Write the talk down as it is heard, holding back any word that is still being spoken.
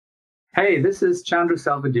Hey, this is Chandra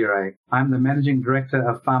Salvadire. I'm the Managing Director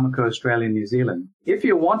of Pharmaco Australia New Zealand. If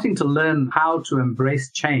you're wanting to learn how to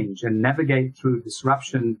embrace change and navigate through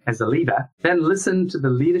disruption as a leader, then listen to the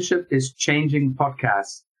Leadership is Changing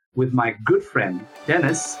podcast with my good friend,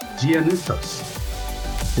 Dennis Giannoutos.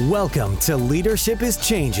 Welcome to Leadership is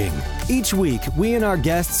Changing. Each week, we and our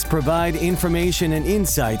guests provide information and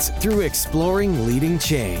insights through exploring leading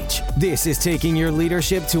change. This is taking your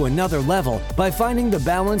leadership to another level by finding the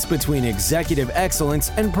balance between executive excellence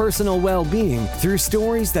and personal well-being through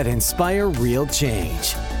stories that inspire real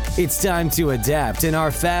change. It's time to adapt in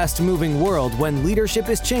our fast-moving world when leadership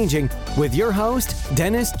is changing with your host,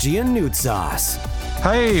 Dennis Giannoutos.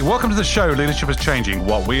 Hey, welcome to the show, Leadership is Changing.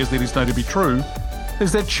 What we as leaders know to be true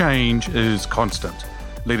is that change is constant.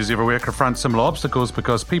 Leaders everywhere confront similar obstacles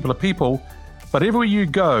because people are people, but everywhere you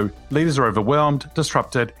go, leaders are overwhelmed,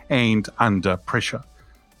 disrupted, and under pressure.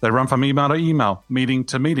 They run from email to email, meeting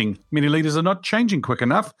to meeting. Many leaders are not changing quick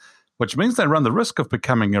enough, which means they run the risk of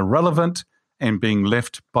becoming irrelevant and being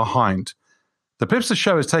left behind. The purpose of the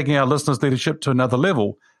show is taking our listeners' leadership to another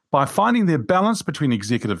level by finding their balance between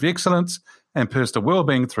executive excellence and personal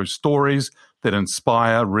well-being through stories that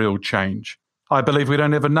inspire real change. I believe we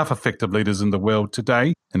don't have enough effective leaders in the world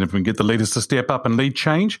today, and if we can get the leaders to step up and lead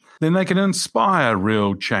change, then they can inspire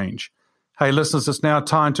real change. Hey listeners, it's now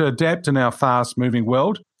time to adapt in our fast-moving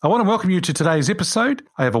world. I want to welcome you to today's episode.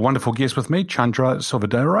 I have a wonderful guest with me, Chandra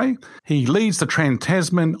Salvadire. He leads the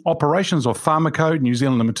Trans-Tasman operations of Pharmaco New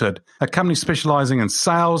Zealand Limited, a company specialising in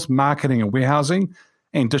sales, marketing and warehousing,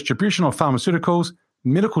 and distribution of pharmaceuticals,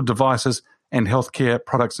 medical devices, and healthcare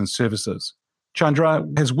products and services. Chandra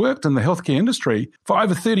has worked in the healthcare industry for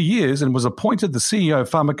over 30 years and was appointed the CEO of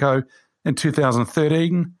Pharmaco in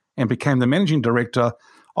 2013 and became the Managing Director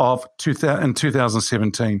in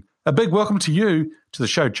 2017. A big welcome to you to the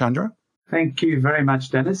show, Chandra. Thank you very much,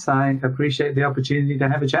 Dennis. I appreciate the opportunity to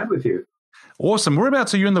have a chat with you. Awesome.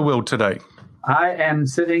 Whereabouts are you in the world today? I am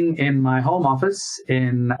sitting in my home office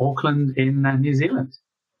in Auckland in New Zealand.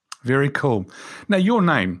 Very cool. Now, your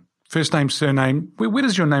name, first name, surname, where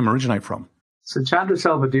does your name originate from? So Chandra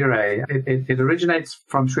Salvadire, it originates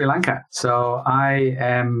from Sri Lanka. So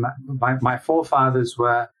my forefathers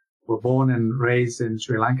were born and raised in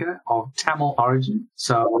Sri Lanka of Tamil origin.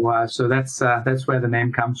 So that's where the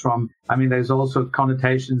name comes from. I mean, there's also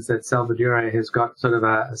connotations that Salvadire has got sort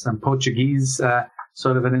of some Portuguese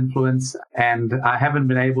sort of an influence, and I haven't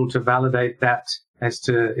been able to validate that as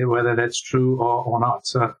to whether that's true or not.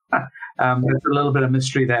 So there's a little bit of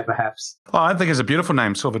mystery there, perhaps. Oh, I think it's a beautiful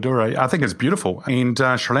name, Salvadire. I think it's beautiful. And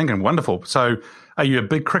Sri Lankan, wonderful. So are you a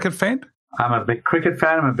big cricket fan? I'm a big cricket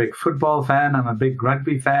fan. I'm a big football fan. I'm a big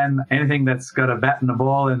rugby fan. Anything that's got a bat and a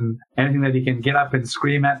ball and anything that you can get up and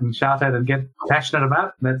scream at and shout at and get passionate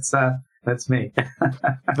about, that's me.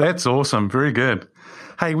 That's awesome. Very good.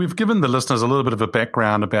 Hey, we've given the listeners a little bit of a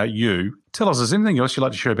background about you. Tell us, is there anything else you'd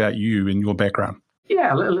like to share about you and your background?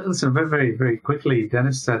 Yeah, listen, very, very, very quickly,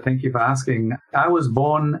 Dennis, thank you for asking. I was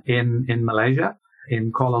born in Malaysia,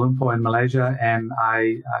 in Kuala Lumpur in Malaysia, and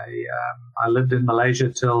I lived in Malaysia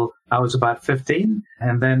till I was about 15.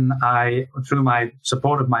 And then through my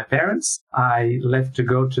support of my parents, I left to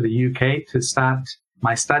go to the UK to start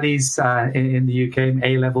my studies in the UK,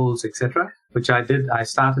 A-levels, etc., which I did. I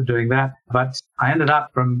started doing that, but I ended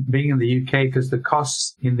up from being in the UK because the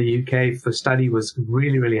costs in the UK for study was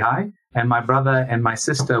really, really high. And my brother and my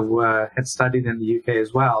sister had studied in the UK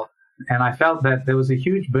as well. And I felt that there was a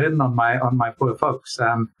huge burden on my poor folks,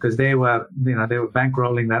 because they were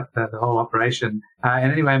bankrolling the whole operation.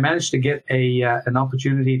 And anyway, I managed to get an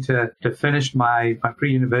opportunity to finish my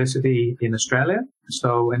pre-university in Australia.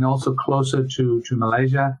 So, and also closer to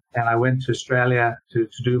Malaysia. And I went to Australia to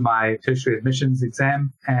do my tertiary admissions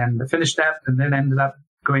exam and finished that, and then ended up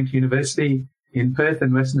going to university in Perth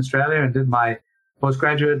in Western Australia and did my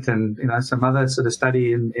postgraduate and some other sort of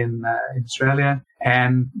study in Australia,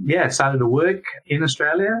 and started to work in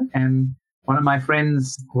Australia. And one of my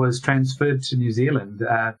friends was transferred to New Zealand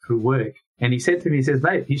through work, and he said to me, he says,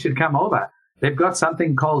 "Mate, you should come over. They've got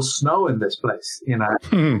something called snow in this place,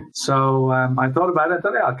 So I thought about it. I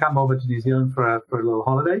thought, I'll come over to New Zealand for a little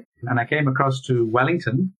holiday. And I came across to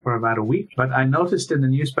Wellington for about a week. But I noticed in the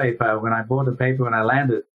newspaper when I bought a paper when I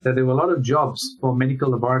landed that there were a lot of jobs for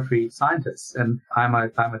medical laboratory scientists. And I'm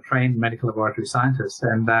a trained medical laboratory scientist.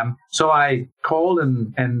 And so I called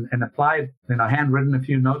and applied, handwritten a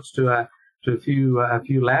few notes to a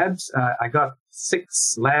few labs. I got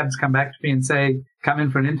 6 labs come back to me and say, come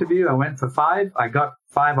in for an interview. I went for 5. I got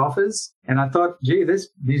 5 offers, and I thought, gee, this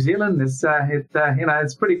New Zealand is, it's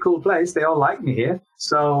a pretty cool place. They all like me here.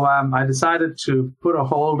 So I decided to put a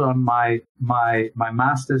hold on my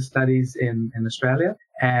master's studies in Australia,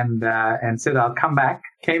 and said I'll come back.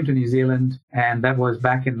 Came to New Zealand, and that was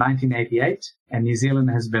back in 1988. And New Zealand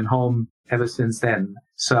has been home ever since then.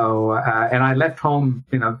 So, and I left home,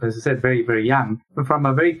 as I said, very, very young, but from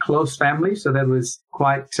a very close family. So that was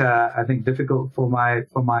quite, I think, difficult for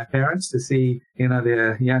my parents to see,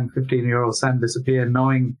 their young 15-year-old son disappear,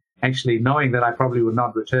 knowing that I probably would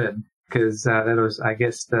not return, because that was, I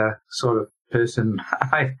guess, the sort of person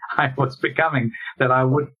I was becoming, that I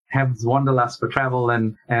would have wanderlust for travel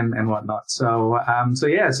and whatnot. So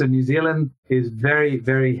New Zealand is very,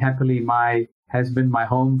 very happily has been my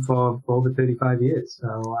home for over 35 years.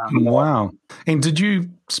 So wow. And did you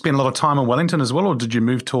spend a lot of time in Wellington as well, or did you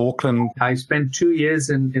move to Auckland? I spent 2 years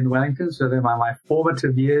in Wellington, so they're my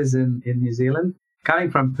formative years in New Zealand.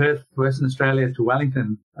 Coming from Perth, Western Australia, to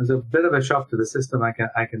Wellington was a bit of a shock to the system, I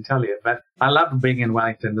can tell you. But I loved being in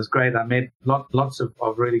Wellington. It was great. I made lots of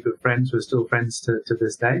really good friends who are still friends to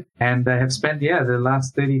this day. And I have spent, the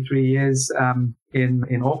last 33 years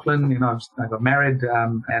in Auckland. I got married,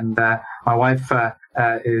 and my wife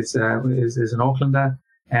is an Aucklander.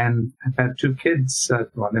 And I've had 2 kids.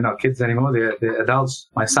 Well, they're not kids anymore. They're adults.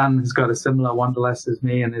 My son has got a similar wanderlust as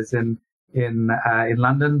me and is in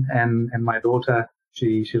London, and my daughter,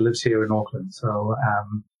 she lives here in Auckland. So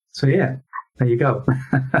yeah, there you go.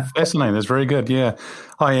 Fascinating. That's very good. Yeah,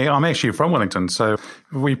 I'm actually from Wellington, so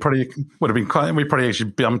we probably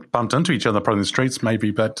actually bumped into each other probably in the streets,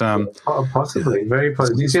 maybe. But possibly, very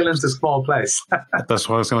possibly. New Zealand's a small place. That's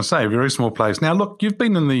what I was going to say. A very small place. Now, look, you've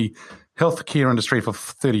been in the healthcare industry for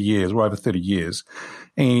 30 years, or over 30 years.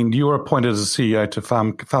 And you were appointed as a CEO to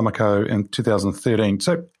Pharmaco in 2013.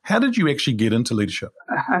 So how did you actually get into leadership?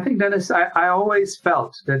 I think, Dennis, I always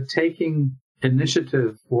felt that taking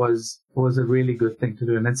initiative was a really good thing to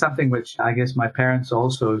do. And it's something which I guess my parents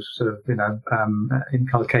also sort of,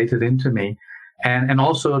 inculcated into me. And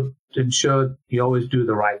also to ensure you always do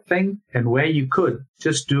the right thing. And where you could,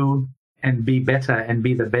 just do and be better and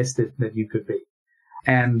be the best that you could be.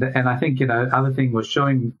 And I think, other thing was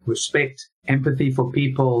showing respect, empathy for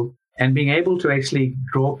people, and being able to actually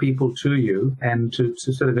draw people to you and to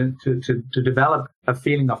develop a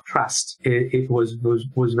feeling of trust. It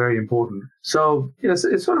was very important. So,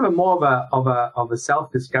 it's sort of a more of a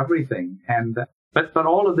self-discovery thing. But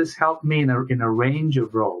all of this helped me in a range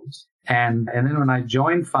of roles. And then when I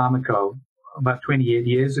joined Pharmaco about 28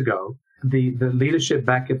 years ago, the leadership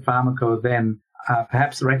back at Pharmaco then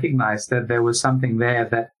perhaps recognized that there was something there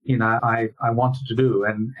that, I wanted to do.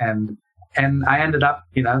 And I ended up,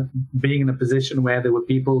 being in a position where there were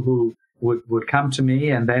people who would come to me,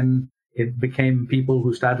 and then it became people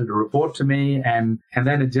who started to report to me. And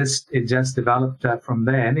then it just developed from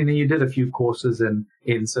there. And, you did a few courses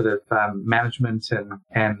in sort of management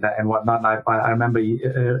and whatnot. And I remember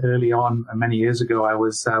early on, many years ago, I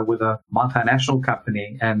was with a multinational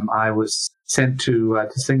company, and I was sent to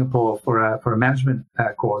Singapore for a management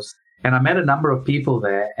course. And I met a number of people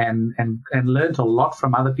there and learned a lot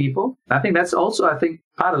from other people. I think that's also,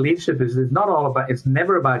 part of leadership is it's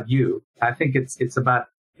never about you. I think it's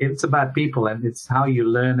about people, and it's how you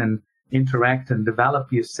learn and interact and develop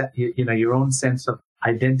your own sense of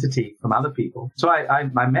identity from other people. So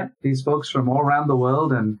I met these folks from all around the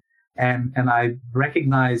world, and I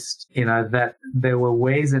recognized, that there were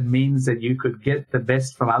ways and means that you could get the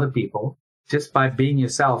best from other people just by being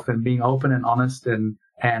yourself and being open and honest and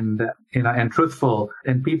truthful.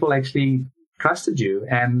 And people actually trusted you,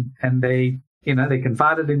 and they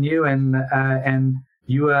confided in you, and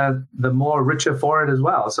you were the more richer for it as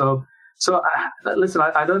well. So listen,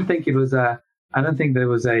 I don't think there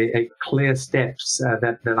was a clear steps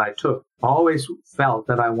that I took. I always felt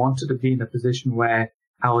that I wanted to be in a position where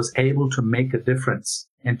I was able to make a difference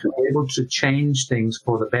and to be able to change things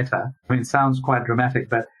for the better. I mean, it sounds quite dramatic,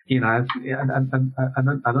 but, I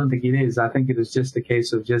don't think it is. I think it is just a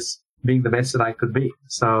case of just being the best that I could be.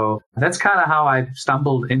 So that's kind of how I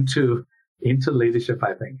stumbled into leadership,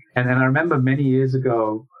 I think. And I remember many years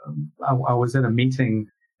ago, I was in a meeting,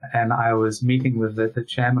 and I was meeting with the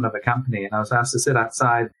chairman of a company, and I was asked to sit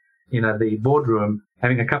outside, the boardroom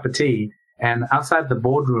having a cup of tea. And outside the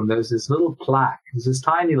boardroom, there was this little plaque. It was this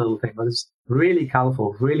tiny little thing, but it's really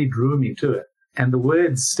colorful, really drew me to it. And the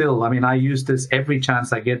words still, I use this every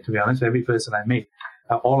chance I get, to be honest, every person I meet.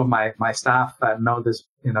 All of my staff know this,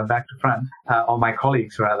 back to front, or my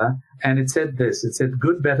colleagues rather. And it said this, it said,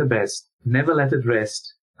 good, better, best. Never let it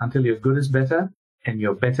rest until your good is better and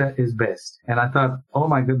your better is best. And I thought, oh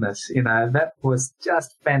my goodness, that was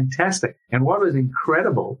just fantastic. And what was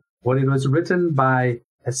incredible, it was written by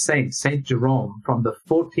a saint, Saint Jerome, from the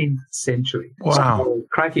 14th century. Wow. So,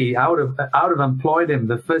 crikey, I would have employed him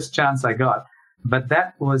the first chance I got. But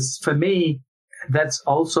that was, for me, that's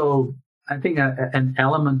also, I think, an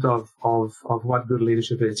element of what good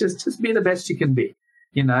leadership is. Just be the best you can be.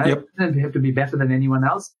 Yep. You don't have to be better than anyone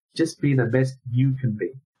else. Just be the best you can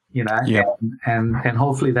be. Yep. And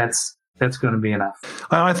hopefully that's going to be enough.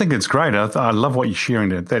 I think it's great. I love what you're sharing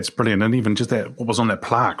there. That's brilliant. And even just that, what was on that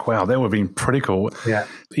plaque, wow, that would have been pretty cool. Yeah.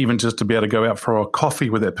 Even just to be able to go out for a coffee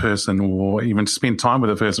with that person or even spend time with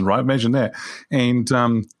that person, right? Imagine that. And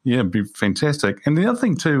it'd be fantastic. And the other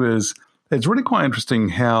thing too is it's really quite interesting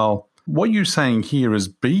how what you're saying here is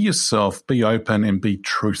be yourself, be open and be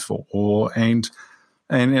truthful. And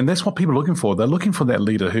that's what people are looking for. They're looking for that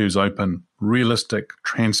leader who's open, realistic,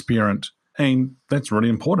 transparent, and that's really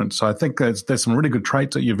important. So I think that's some really good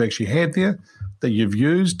traits that you've actually had there, that you've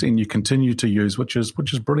used and you continue to use, which is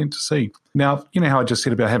brilliant to see. Now, you know how I just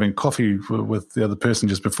said about having coffee with the other person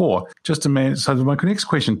just before. So my next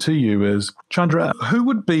question to you is, Chandra, who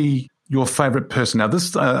would be your favorite person? Now,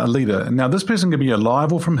 this a leader. Now, this person could be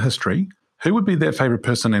alive or from history. Who would be that favorite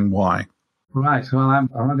person and why? Right. Well, I'm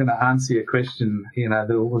not going to answer your question,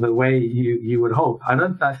 the way you would hope. I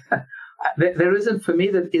don't. There isn't, for me,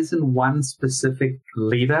 there isn't one specific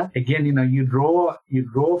leader. Again, you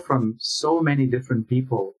draw from so many different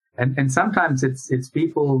people, and sometimes it's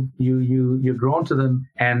people you're drawn to them,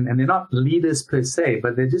 and they're not leaders per se,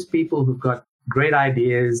 but they're just people who've got great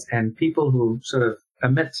ideas and people who sort of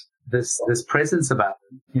emit this presence about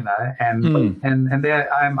them, and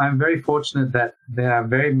I'm very fortunate that there are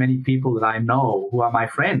very many people that I know who are my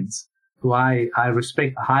friends, who I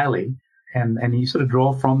respect highly, and you sort of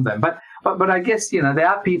draw from them. But I guess, there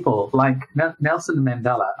are people like Nelson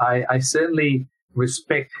Mandela. I certainly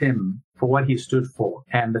respect him for what he stood for,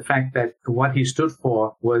 and the fact that what he stood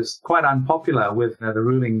for was quite unpopular with the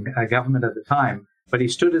ruling government at the time, but he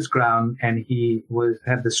stood his ground and he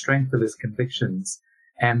had the strength of his convictions.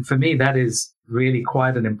 And for me, that is really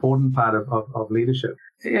quite an important part of leadership.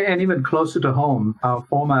 And even closer to home, our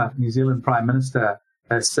former New Zealand Prime Minister,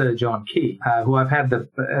 Sir John Key, who I've had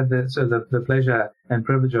the pleasure and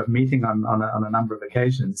privilege of meeting on a number of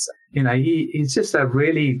occasions. He's just a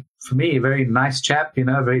really, for me, a very nice chap,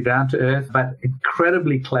 very down to earth, but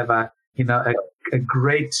incredibly clever, a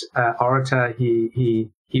great orator.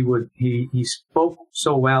 He spoke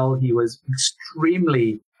so well. He was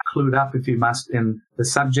extremely clued up, if you must, in the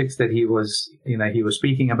subjects that he was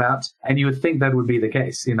speaking about, and you would think that would be the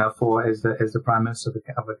case, for as the prime minister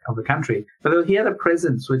of the country. But he had a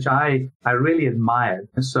presence which I really admired.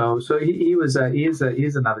 So he is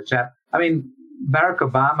another chap. I mean, Barack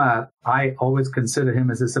Obama, I always consider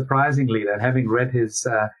him as a surprising leader, and having read his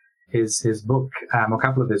book, a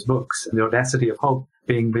couple of his books, The Audacity of Hope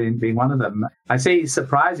being one of them. I say he's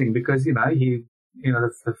surprising because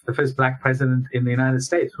the first black president in the United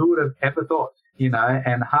States. Who would have ever thought?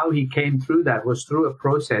 And how he came through that was through a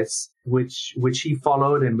process which he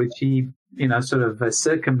followed and which he, sort of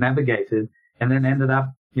circumnavigated, and then ended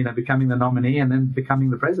up, becoming the nominee and then becoming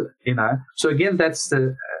the president, So again, that's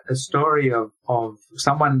a story of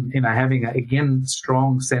someone, having a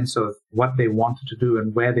strong sense of what they wanted to do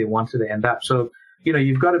and where they wanted to end up. So,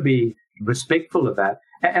 you've got to be respectful of that.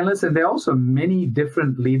 And listen, there are also many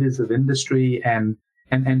different leaders of industry and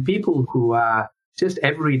people who are just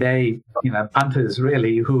everyday, punters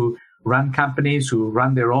really, who run companies, who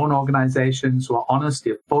run their own organizations, who are honest,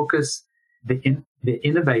 they're focused, they're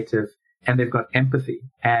innovative, and they've got empathy.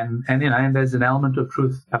 And there's an element of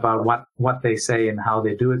truth about what they say and how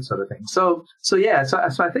they do it, sort of thing. So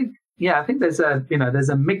I think there's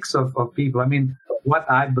a mix of people. I mean, what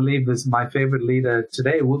I believe is my favorite leader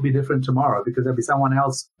today will be different tomorrow, because there'll be someone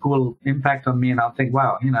else who will impact on me, and I'll think,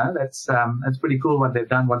 wow, that's pretty cool what they've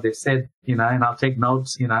done, what they've said, and I'll take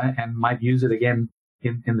notes, and might use it again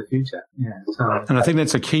in the future. Yeah. So, and I think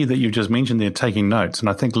that's a key that you've just mentioned there, taking notes. And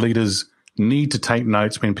I think leaders need to take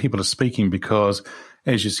notes when people are speaking, because,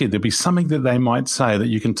 as you said, there'll be something that they might say that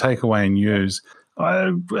you can take away and use.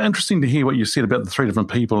 Interesting to hear what you said about the three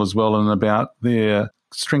different people as well, and about their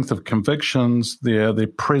strength of convictions, their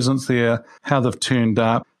presence there, how they've turned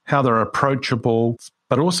up, how they're approachable,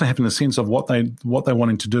 but also having the sense of what they're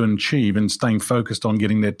wanting to do and achieve, and staying focused on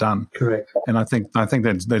getting that done. Correct. And I think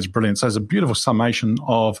that's brilliant. So it's a beautiful summation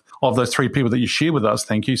of those three people that you share with us.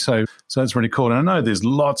 Thank you. So that's really cool. And I know there's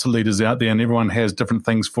lots of leaders out there, and everyone has different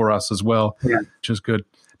things for us as well, which is good.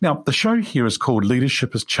 Now, the show here is called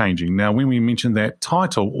Leadership is Changing. Now, when we mention that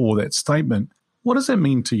title or that statement, what does that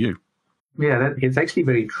mean to you? it's actually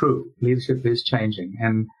very true. Leadership is changing.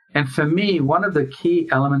 And for me, one of the key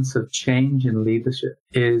elements of change in leadership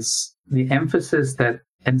is the emphasis that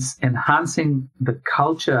enhancing the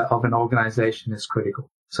culture of an organization is critical.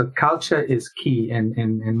 So culture is key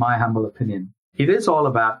in my humble opinion. It is all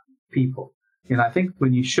about people. I think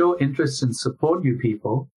when you show interest and support your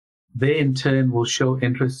people, they in turn will show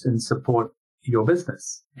interest and support your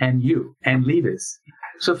business and you and leaders.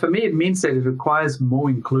 So for me, it means that it requires more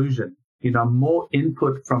inclusion, more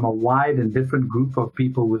input from a wide and different group of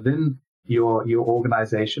people within your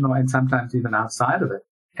organization and sometimes even outside of it.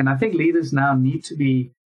 And I think leaders now need to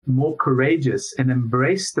be more courageous and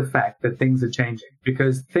embrace the fact that things are changing.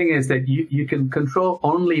 Because the thing is that you can control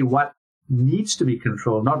only what needs to be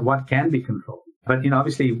controlled, not what can be controlled. But,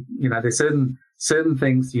 obviously, there's certain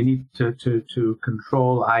things you need to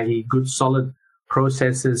control, i.e. good, solid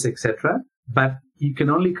processes, etc. But you can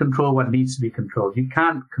only control what needs to be controlled. You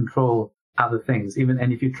can't control other things.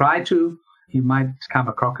 And if you try to, you might become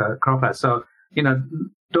a cropper. So,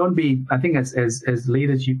 don't be, I think as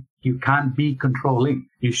leaders, you can't be controlling.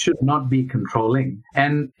 You should not be controlling.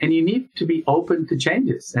 And you need to be open to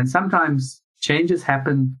changes. And sometimes changes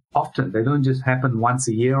happen often. They don't just happen once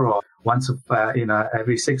a year or once,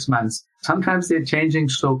 every 6 months. Sometimes they're changing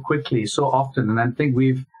so quickly, so often. And I think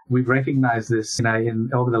we've recognized this,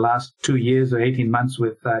 over the last 2 years or 18 months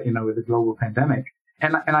with the global pandemic.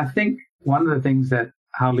 And I think one of the things that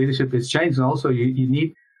how leadership has changed, and also you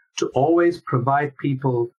need to always provide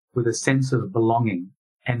people with a sense of belonging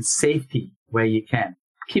and safety where you can.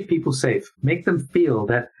 Keep people safe. Make them feel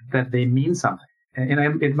that they mean something.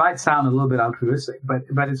 And it might sound a little bit altruistic, but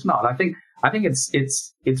it's not. I think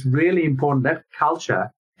it's really important. That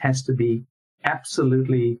culture has to be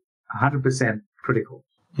absolutely 100% critical.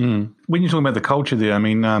 When you're talking about the culture there,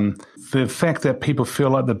 the fact that people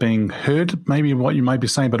feel like they're being heard, maybe what you may be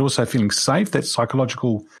saying, but also feeling safe, that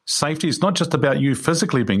psychological safety. It's not just about you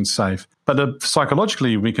physically being safe, but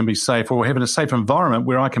psychologically we can be safe, or having a safe environment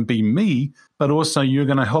where I can be me, but also you're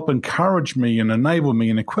going to help encourage me and enable me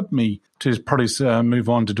and equip me to probably move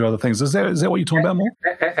on to do other things. Is that what you're talking about more?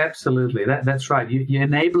 Absolutely. That's right. You're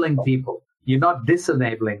enabling people. You're not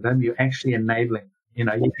disenabling them. You're actually enabling.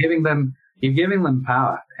 You're giving them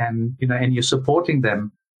power, and you're supporting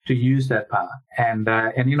them to use that power, and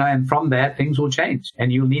from there things will change,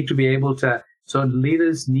 and you'll need to be able to. So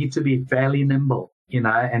leaders need to be fairly nimble,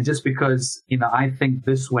 and just because I think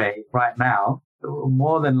this way right now,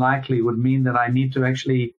 more than likely would mean that I need to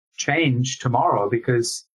actually change tomorrow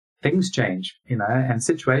because things change, and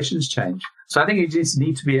situations change. So I think you just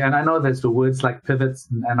need to be, and I know there's the words like pivots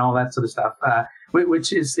and all that sort of stuff,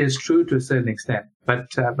 which is true to a certain extent. But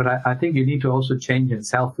I think you need to also change in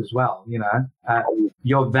self as well.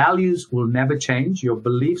 Your values will never change. Your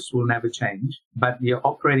beliefs will never change, but your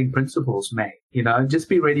operating principles may, just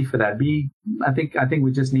be ready for that. I think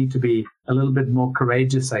we just need to be a little bit more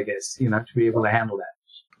courageous, I guess, to be able to handle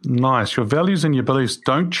that. Nice. Your values and your beliefs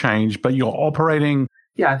don't change, but your operating.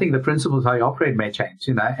 Yeah, I think the principles how you operate may change,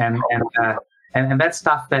 and that's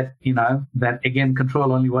stuff that, that again,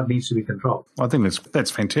 control only what needs to be controlled. I think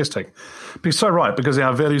that's fantastic. You're so right, because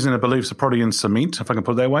our values and our beliefs are probably in cement, if I can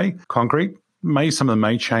put it that way, concrete. Some of them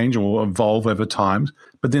may change or evolve over time,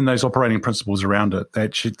 but then those operating principles around it,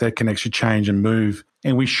 that can actually change and move.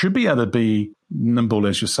 And we should be able to be nimble,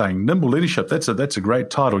 as you're saying. Nimble leadership, that's a great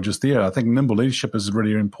title just there. I think nimble leadership is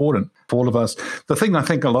really important for all of us. The thing I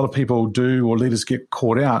think a lot of people do, or leaders get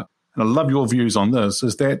caught out, and I love your views on this,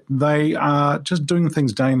 is that they are just doing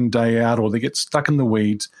things day in, day out, or they get stuck in the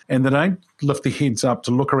weeds and they don't lift their heads up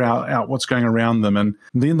to look out what's going around them. And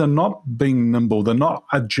then they're not being nimble. They're not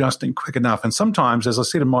adjusting quick enough. And sometimes, as I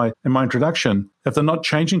said in my introduction, if they're not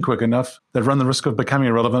changing quick enough, they run the risk of becoming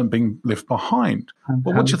irrelevant, being left behind.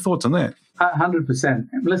 Well, what's your thoughts on that? 100%.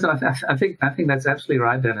 Listen, I think that's absolutely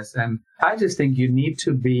right, Dennis. And I just think you need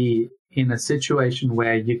to be in a situation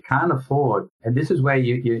where you can't afford, and this is where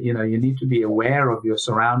you need to be aware of your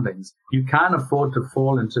surroundings. You can't afford to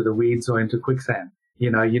fall into the weeds or into quicksand.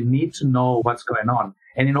 You need to know what's going on.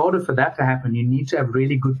 And in order for that to happen, you need to have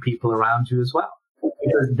really good people around you as well,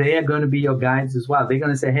 because they are going to be your guides as well. They're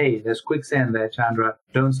going to say, hey, there's quicksand there, Chandra.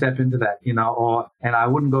 Don't step into that, and I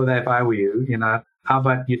wouldn't go there if I were you, How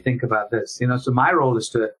about you think about this? So my role is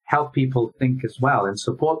to help people think as well and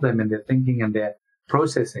support them in their thinking and their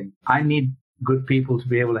processing. I need good people to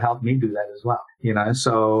be able to help me do that as well.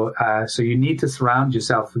 So you need to surround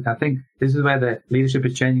yourself. I think this is where the leadership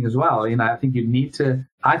is changing as well. I think you need to.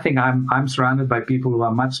 I think I'm surrounded by people who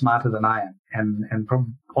are much smarter than I am, and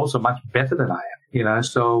also much better than I am.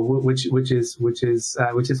 So which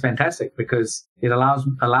is fantastic, because it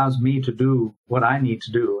allows me to do what I need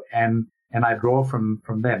to do, and and I draw from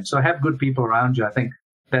them. So have good people around you. I think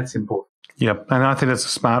that's important. Yep. And I think that's a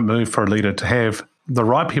smart move for a leader to have the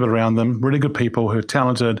right people around them, really good people who are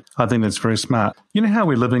talented. I think that's very smart. You know how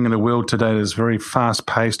we're living in a world today that's very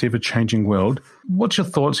fast-paced, ever-changing world. What's your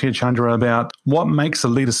thoughts here, Chandra, about what makes a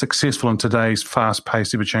leader successful in today's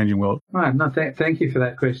fast-paced, ever-changing world? Right. No, thank you for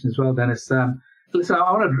that question as well, Dennis. Listen,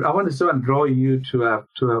 I want to sort of draw you to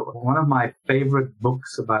one of my favorite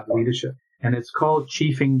books about leadership, and it's called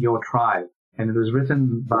Chiefing Your Tribe, and it was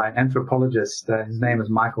written by an anthropologist. His name is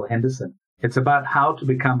Michael Henderson. It's about how to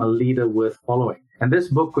become a leader worth following. And this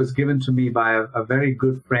book was given to me by a very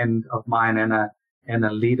good friend of mine and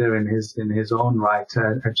a leader in his own right,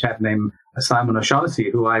 a chap named Simon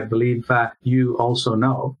O'Shaughnessy, who I believe you also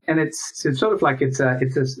know. And it's sort of like it's a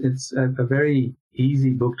very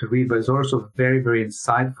easy book to read, but it's also very, very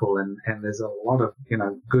insightful, and there's a lot of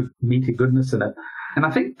good meaty goodness in it. And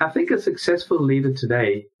I think a successful leader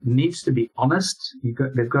today needs to be honest.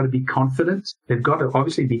 They've got to be confident. They've got to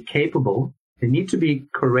obviously be capable. They need to be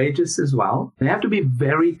courageous as well. They have to be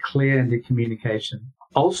very clear in their communication.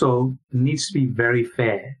 Also, needs to be very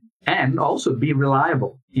fair and also be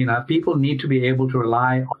reliable. People need to be able to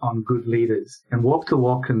rely on good leaders and walk the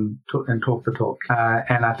walk and talk the talk.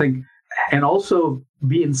 And also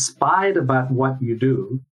be inspired about what you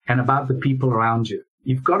do and about the people around you.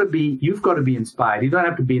 You've got to be inspired. You don't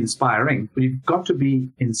have to be inspiring, but you've got to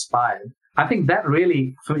be inspired. I think that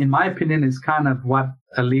really, in my opinion, is kind of what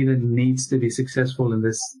a leader needs to be successful in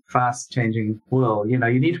this fast-changing world. You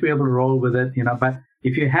need to be able to roll with it, but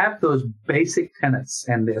if you have those basic tenets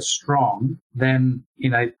and they're strong, then,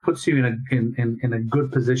 it puts you in a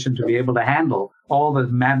good position to be able to handle all the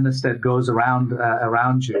madness that goes around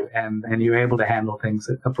you, and you're able to handle things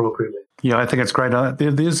appropriately. Yeah, I think it's great.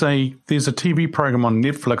 There's a TV program on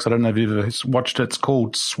Netflix. I don't know if you've ever watched it. It's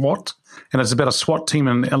called SWAT, and it's about a SWAT team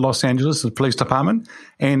in Los Angeles, the police department.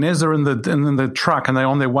 And as they're in the truck and they're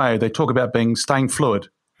on their way, they talk about staying fluid.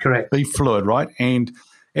 Correct. Be fluid, right? And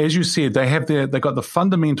as you said, they've got the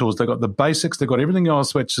fundamentals, they've got the basics, they've got everything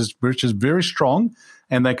else which is very strong,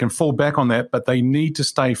 and they can fall back on that, but they need to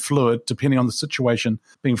stay fluid depending on the situation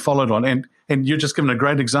being followed on. And you're just given a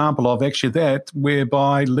great example of actually that,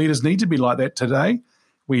 whereby leaders need to be like that today.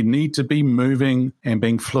 We need to be moving and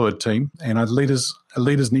being fluid, team, and our leaders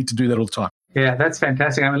need to do that all the time. Yeah, that's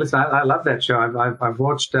fantastic. I mean, listen, I love that show. I've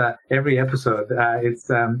watched every episode.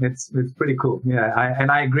 It's pretty cool. Yeah,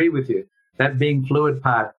 I agree with you. That being fluid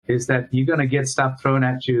part is that you're going to get stuff thrown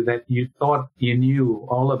at you that you thought you knew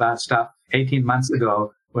all about stuff 18 months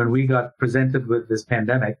ago when we got presented with this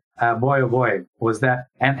pandemic. Boy, oh boy, was that,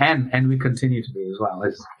 and we continue to be as well,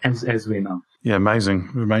 as we know. Yeah,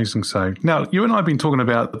 amazing. So now you and I have been talking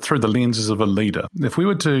about through the lenses of a leader. If we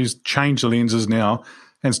were to change the lenses now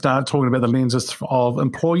and start talking about the lenses of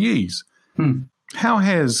employees, how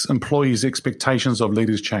has employees' expectations of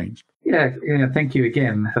leaders changed? Yeah, thank you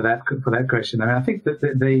again for that question. I mean, I think that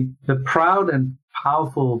the proud and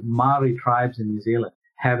powerful Maori tribes in New Zealand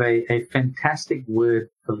have a fantastic word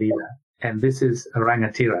for leader, and this is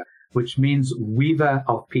rangatira, which means weaver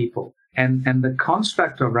of people. And the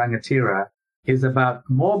construct of rangatira is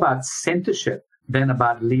more about centership than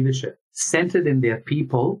about leadership, centered in their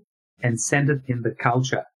people and centered in the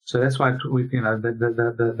culture. So that's why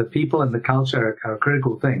the people and the culture are a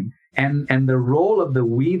critical thing. And the role of the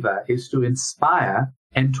weaver is to inspire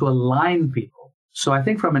and to align people. So I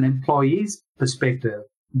think from an employee's perspective,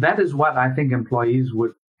 that is what I think employees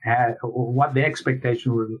would have, or what their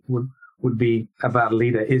expectation would be about a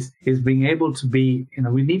leader is being able to be,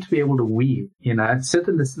 we need to be able to weave, sit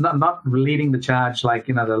in this, not leading the charge like,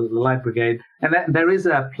 the Light Brigade. And that there is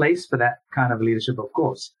a place for that kind of leadership, of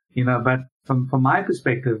course, but from my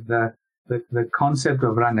perspective, the concept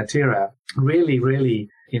of rangatira really,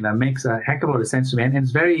 makes a heck of a lot of sense to me. And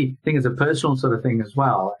it's I think it's a personal sort of thing as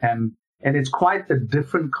well. And it's quite a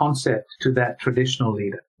different concept to that traditional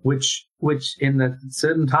leader, which in the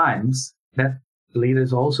certain times that leader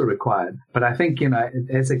is also required. But I think,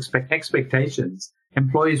 as expectations,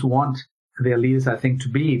 employees want their leaders, I think, to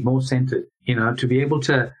be more centered, to be able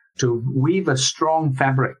to weave a strong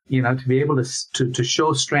fabric, to be able to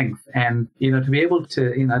show strength and, to be able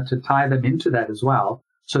to tie them into that as well,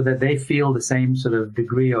 so that they feel the same sort of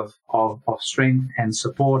degree of strength and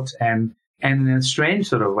support and in a strange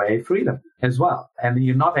sort of way, freedom as well. And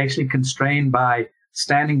you're not actually constrained by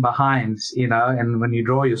standing behind, and when you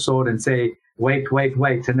draw your sword and say, wait,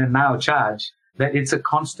 and then now charge, that it's a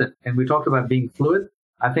constant. And we talked about being fluid.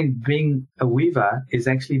 I think being a weaver is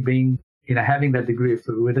actually being having that degree of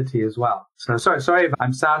fluidity as well. So sorry if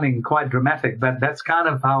I'm sounding quite dramatic, but that's kind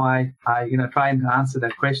of how I try and answer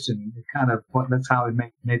that question. That's how it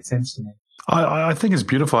made sense to me. I think it's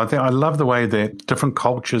beautiful. I love the way that different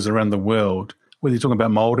cultures around the world, whether you're talking about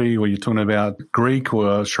Māori or you're talking about Greek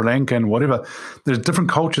or Sri Lankan, whatever, there's different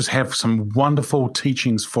cultures have some wonderful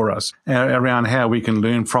teachings for us around how we can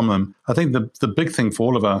learn from them. I think the big thing for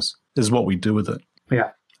all of us is what we do with it.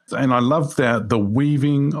 Yeah. And I love that the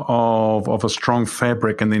weaving of a strong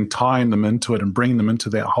fabric and then tying them into it and bringing them into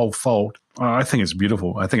that whole fold. I think it's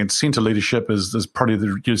beautiful. I think center leadership is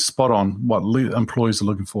probably you're spot on what employees are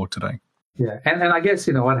looking for today. Yeah. And I guess,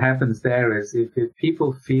 what happens there is if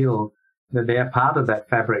people feel that they are part of that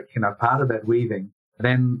fabric, part of that weaving,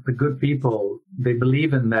 then the good people, they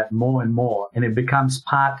believe in that more and more, and it becomes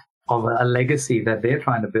part of a legacy that they're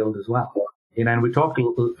trying to build as well. And we talk,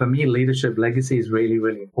 for me, leadership legacy is really,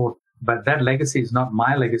 really important. But that legacy is not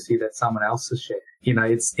my legacy that someone else has shared.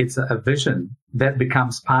 It's a vision that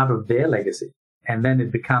becomes part of their legacy, and then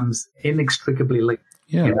it becomes inextricably linked.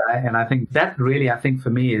 Yeah. And I think that really, for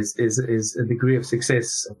me is a degree of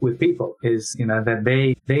success with people is, that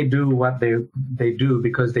they do what they do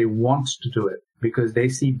because they want to do it, because they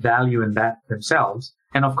see value in that themselves.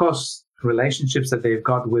 And of course, relationships that they've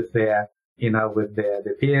got with their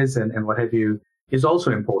peers and what have you is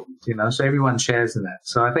also important, so everyone shares in that.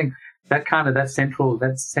 So I think that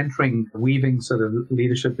centering, weaving sort of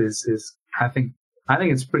leadership is I think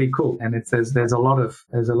it's pretty cool. And there's a lot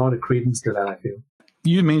of credence to that, I feel.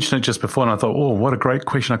 You mentioned it just before, and I thought, oh, what a great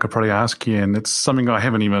question I could probably ask you. And it's something I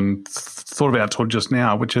haven't even thought about till just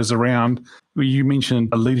now, which is around, you mentioned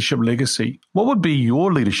a leadership legacy. What would be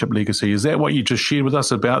your leadership legacy? Is that what you just shared with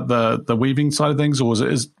us about the weaving side of things, or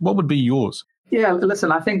what would be yours? Yeah,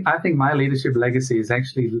 listen, I think my leadership legacy is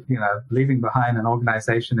actually, leaving behind an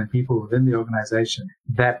organization and people within the organization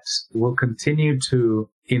that will continue to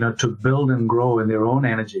build and grow in their own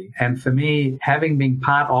energy. And for me, having been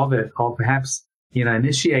part of it, or perhaps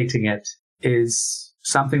initiating it, is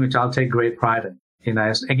something which I'll take great pride in.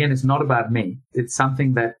 Again, it's not about me. It's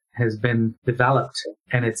something that has been developed,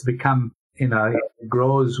 and it's become, it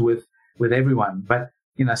grows with everyone. But,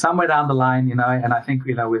 somewhere down the line, and I think,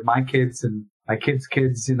 with my kids and my kids'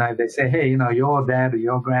 kids, they say, hey, your dad or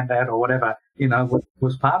your granddad or whatever,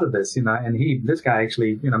 was part of this, and this guy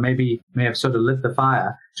actually, may have sort of lit the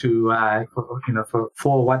fire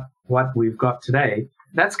for what we've got today.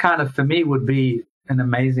 That's kind of, for me, would be an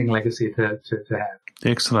amazing legacy to have.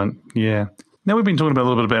 Excellent. Yeah. Now, we've been talking a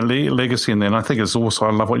little bit about legacy, and then I think it's also,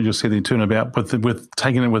 I love what you just said there, too, about with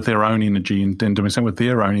taking it with their own energy and doing something with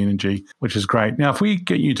their own energy, which is great. Now, if we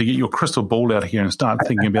get you to get your crystal ball out here and start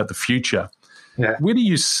thinking about the future, where do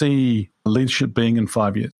you see leadership being in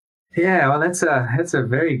 5 years? Yeah, well, that's a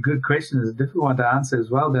very good question. It's a difficult one to answer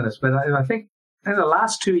as well, Dennis. But I think in the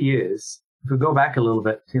last 2 years, if we go back a little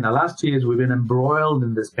bit, last 2 years we've been embroiled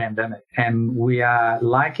in this pandemic, and we are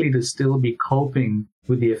likely to still be coping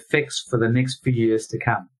with the effects for the next few years to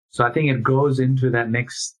come. So I think it goes into that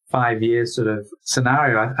next 5 years sort of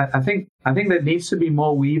scenario. I think there needs to be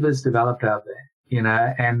more weavers developed out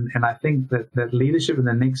there, and I think that leadership in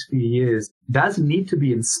the next few years does need to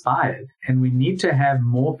be inspired, and we need to have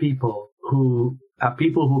more people who are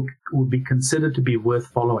people who would be considered to be worth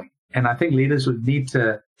following. And I think leaders would need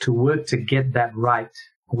to work to get that right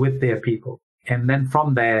with their people. And then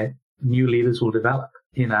from there, new leaders will develop,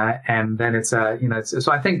 and then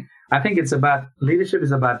so I think it's about, leadership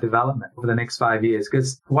is about development over the next 5 years.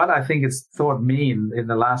 Because what I think it's taught me in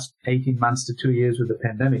the last 18 months to 2 years with the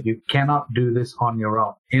pandemic, you cannot do this on your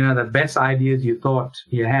own. The best ideas you thought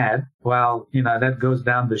you had, well, that goes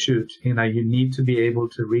down the chute. You need to be able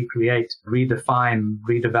to recreate, redefine,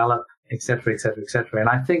 redevelop, et cetera, et cetera, et cetera. And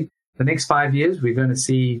I think the next 5 years, we're going to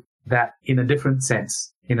see that in a different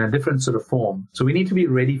sense, in a different sort of form. So we need to be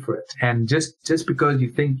ready for it. And just because you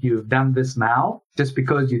think you've done this now, just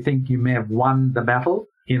because you think you may have won the battle,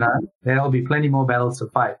 there'll be plenty more battles to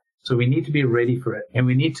fight. So we need to be ready for it. And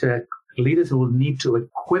leaders will need to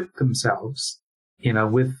equip themselves,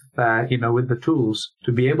 with the tools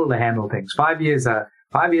to be able to handle things. 5 years are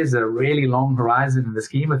a really long horizon in the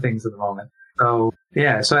scheme of things at the moment. So,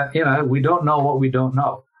 we don't know what we don't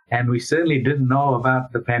know. And we certainly didn't know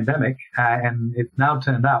about the pandemic, and it's now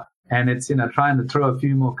turned up. And it's, trying to throw a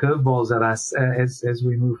few more curveballs at us as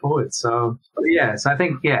we move forward. So I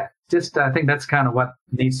think, I think that's kind of what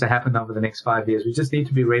needs to happen over the next 5 years. We just need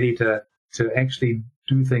to be ready to actually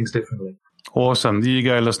do things differently. Awesome. There you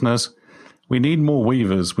go, listeners. We need more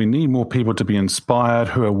weavers. We need more people to be inspired,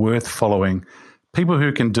 who are worth following, people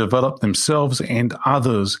who can develop themselves and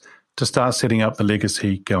others to start setting up the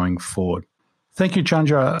legacy going forward. Thank you,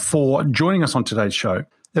 Chandra, for joining us on today's show.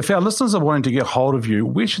 If our listeners are wanting to get hold of you,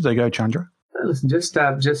 where should they go, Chandra? Listen, just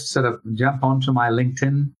sort of jump onto my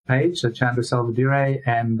LinkedIn page, Chandra Salvadire,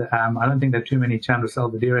 and I don't think there are too many Chandra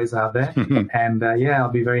Salvadires out there. And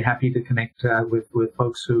I'll be very happy to connect with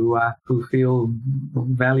folks who feel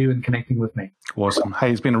value in connecting with me. Awesome.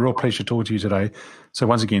 Hey, it's been a real pleasure talking to you today. So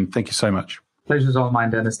once again, thank you so much. Pleasure's all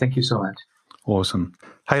mine, Dennis. Thank you so much. Awesome.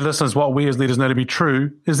 Hey, listeners, what we as leaders know to be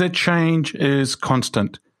true is that change is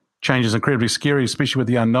constant. Change is incredibly scary, especially with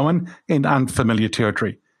the unknown and unfamiliar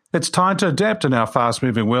territory. It's time to adapt in our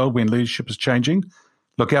fast-moving world when leadership is changing.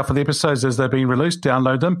 Look out for the episodes as they're being released,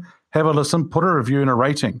 download them, have a listen, put a review and a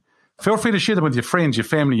rating. Feel free to share them with your friends, your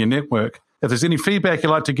family, your network. If there's any feedback you'd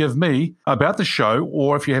like to give me about the show,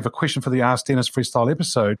 or if you have a question for the Ask Dennis Freestyle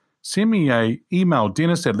episode, send me an email,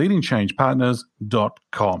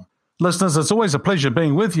 dennis@leadingchangepartners.com. Listeners, it's always a pleasure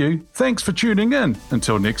being with you. Thanks for tuning in.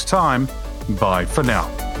 Until next time, bye for now.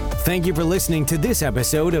 Thank you for listening to this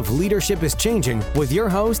episode of Leadership is Changing with your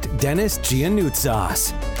host, Dennis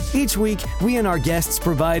Giannoutsas. Each week, we and our guests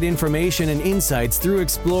provide information and insights through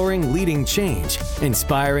exploring leading change,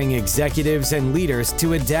 inspiring executives and leaders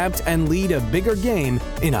to adapt and lead a bigger game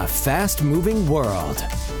in a fast-moving world.